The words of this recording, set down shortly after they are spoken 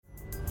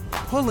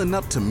Pulling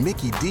up to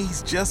Mickey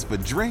D's just for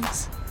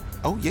drinks?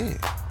 Oh yeah,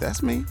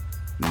 that's me.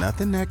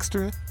 Nothing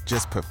extra,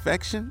 just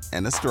perfection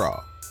and a straw.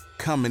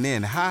 Coming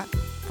in hot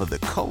for the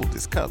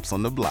coldest cups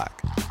on the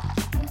block.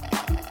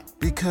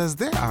 Because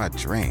there are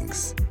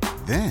drinks.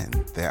 Then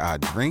there are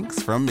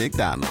drinks from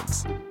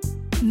McDonald's.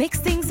 Mix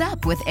things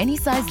up with any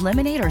size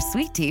lemonade or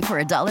sweet tea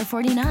for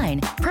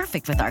 $1.49.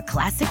 Perfect with our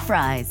classic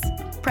fries.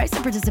 Price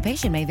and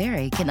participation may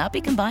vary. Cannot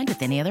be combined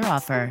with any other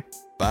offer.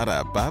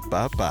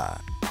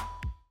 Ba-da-ba-ba-ba.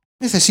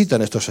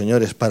 Necesitan estos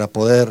señores para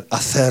poder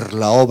hacer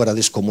la obra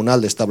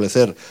descomunal de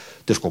establecer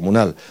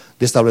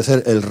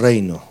el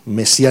reino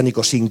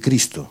mesiánico sin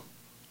Cristo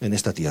en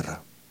esta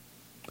tierra.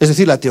 Es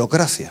decir, la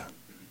teocracia.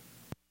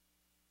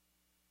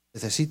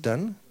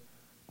 Necesitan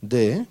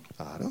de,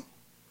 claro,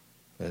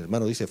 el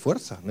hermano dice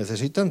fuerza,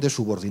 necesitan de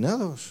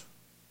subordinados,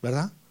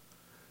 ¿verdad?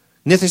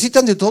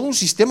 Necesitan de todo un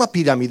sistema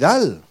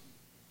piramidal.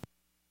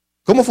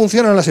 ¿Cómo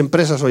funcionan las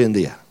empresas hoy en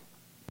día?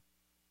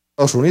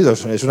 Estados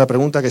Unidos, es una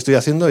pregunta que estoy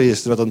haciendo y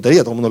es una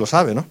tontería, todo el mundo lo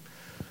sabe, ¿no?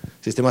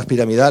 Sistemas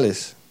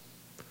piramidales.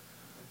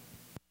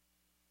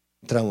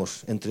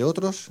 Entramos, entre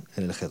otros,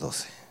 en el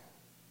G12.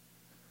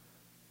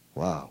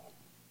 ¡Wow!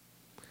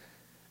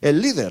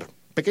 El líder,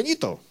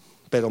 pequeñito,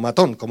 pero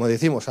matón, como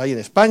decimos ahí en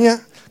España,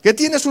 que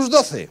tiene sus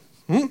 12.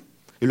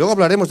 Y luego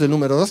hablaremos del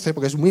número 12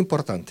 porque es muy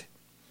importante,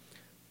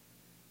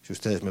 si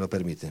ustedes me lo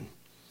permiten.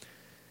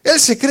 Él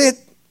se cree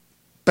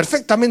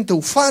perfectamente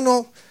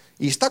ufano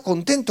y está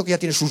contento que ya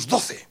tiene sus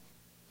 12.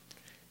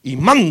 Y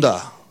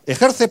manda,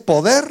 ejerce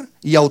poder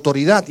y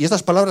autoridad. Y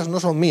estas palabras no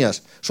son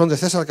mías, son de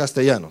César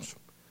Castellanos,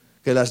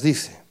 que las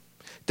dice.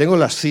 Tengo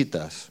las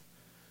citas,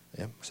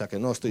 o sea que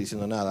no estoy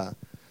diciendo nada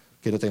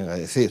que no tenga que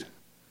decir.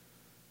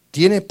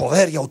 Tiene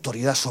poder y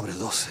autoridad sobre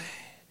 12.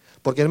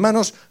 Porque,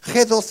 hermanos,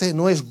 G12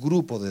 no es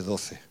grupo de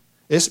 12,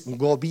 es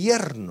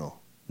gobierno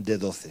de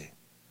 12.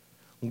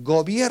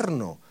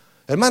 Gobierno.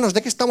 Hermanos,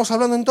 ¿de qué estamos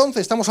hablando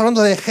entonces? Estamos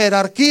hablando de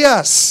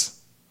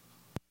jerarquías.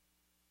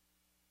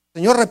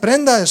 Señor,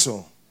 reprenda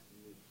eso.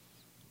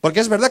 Porque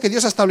es verdad que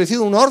Dios ha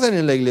establecido un orden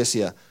en la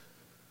iglesia,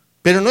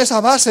 pero no es a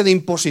base de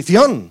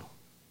imposición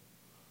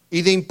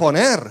y de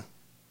imponer.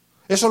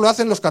 Eso lo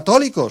hacen los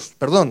católicos,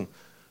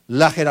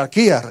 la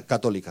jerarquía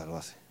católica lo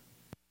hace.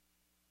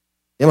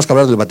 Tenemos que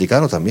hablar del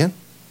Vaticano también,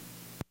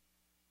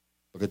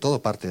 porque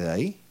todo parte de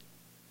ahí,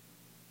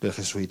 del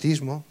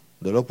jesuitismo,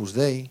 del Opus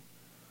Dei.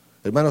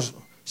 Hermanos,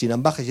 sin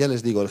ambajes ya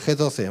les digo, el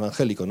G12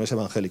 evangélico no es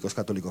evangélico, es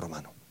católico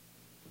romano.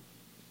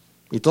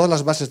 Y todas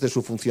las bases de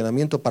su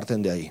funcionamiento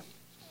parten de ahí.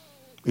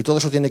 Y todo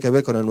eso tiene que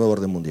ver con el nuevo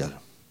orden mundial.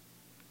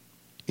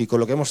 Y con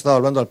lo que hemos estado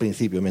hablando al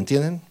principio, ¿me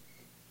entienden?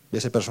 De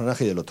ese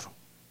personaje y del otro.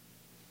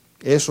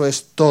 Eso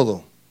es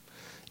todo.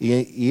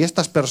 Y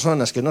estas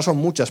personas, que no son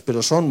muchas,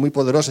 pero son muy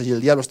poderosas y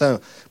el diablo está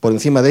por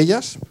encima de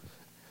ellas,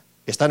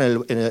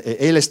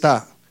 él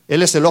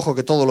es el ojo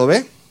que todo lo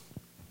ve,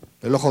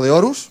 el ojo de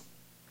Horus.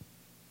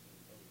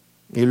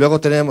 Y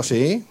luego tenemos,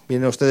 sí,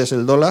 vienen ustedes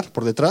el dólar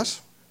por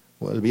detrás,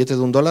 o el billete de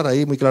 $1,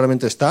 ahí muy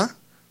claramente está.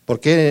 ¿Por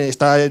qué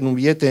está en un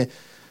billete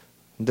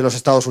de los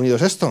Estados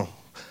Unidos esto?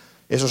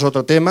 Eso es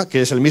otro tema,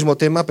 que es el mismo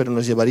tema, pero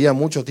nos llevaría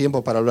mucho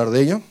tiempo para hablar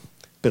de ello.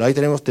 Pero ahí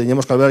teníamos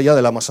que hablar ya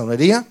de la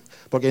masonería,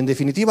 porque en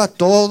definitiva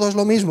todo es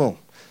lo mismo.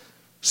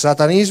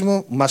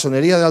 Satanismo,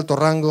 masonería de alto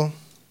rango,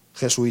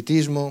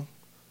 jesuitismo,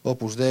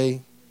 Opus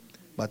Dei,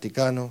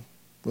 Vaticano,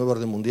 Nuevo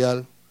Orden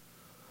Mundial.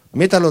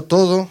 Métalo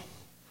todo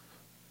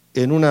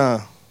en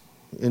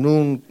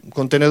un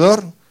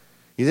contenedor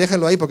y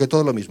déjenlo ahí porque todo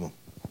es lo mismo.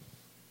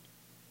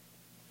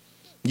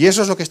 Y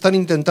eso es lo que están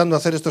intentando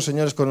hacer estos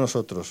señores con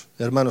nosotros,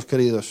 hermanos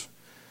queridos.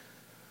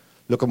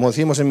 Lo como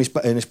decimos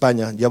en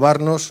España,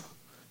 llevarnos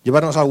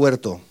al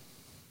huerto.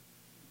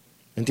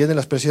 ¿Entienden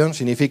la expresión?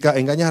 Significa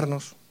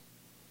engañarnos,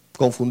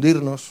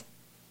 confundirnos.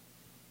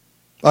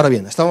 Ahora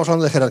bien, estábamos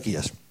hablando de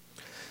jerarquías.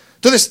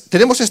 Entonces,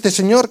 tenemos este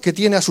señor que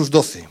tiene a sus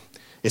 12.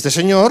 Este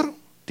señor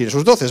tiene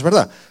sus 12, es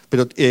verdad,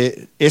 pero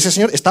ese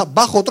señor está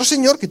bajo otro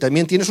señor que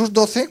también tiene sus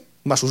 12,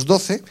 más sus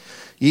 12,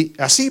 y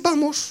así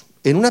vamos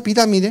en una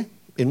pirámide,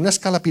 en una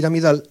escala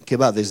piramidal que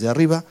va desde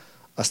arriba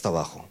hasta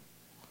abajo.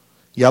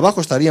 Y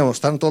abajo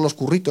están todos los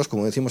curritos,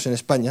 como decimos en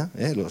España,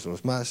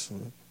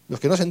 los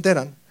que no se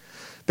enteran,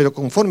 pero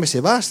conforme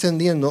se va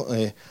ascendiendo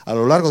a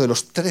lo largo de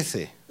los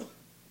 13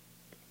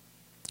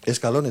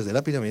 escalones de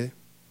la pirámide,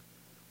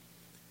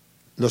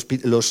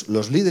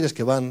 los líderes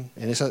que van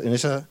en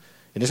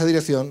esa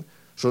dirección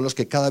son los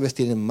que cada vez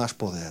tienen más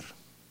poder.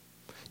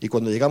 Y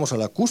cuando llegamos a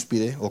la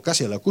cúspide, o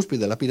casi a la cúspide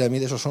de la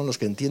pirámide, esos son los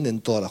que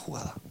entienden toda la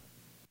jugada.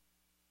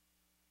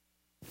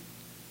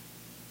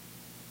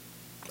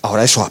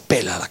 Ahora eso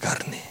apela a la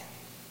carne.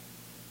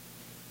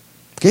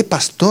 ¿Qué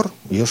pastor?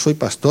 Yo soy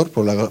pastor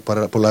por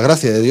la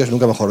gracia de Dios,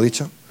 nunca mejor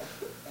dicho.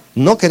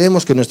 No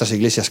queremos que nuestras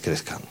iglesias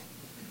crezcan.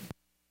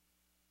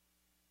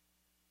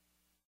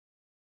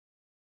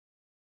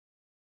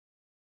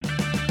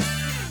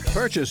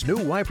 Purchase new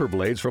wiper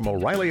blades from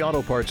O'Reilly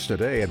Auto Parts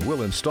today and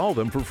we'll install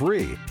them for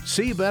free.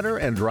 See better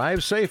and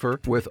drive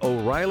safer with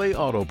O'Reilly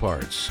Auto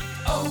Parts.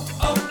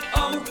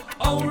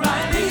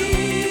 O'Reilly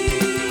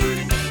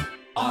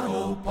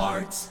Auto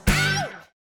Parts.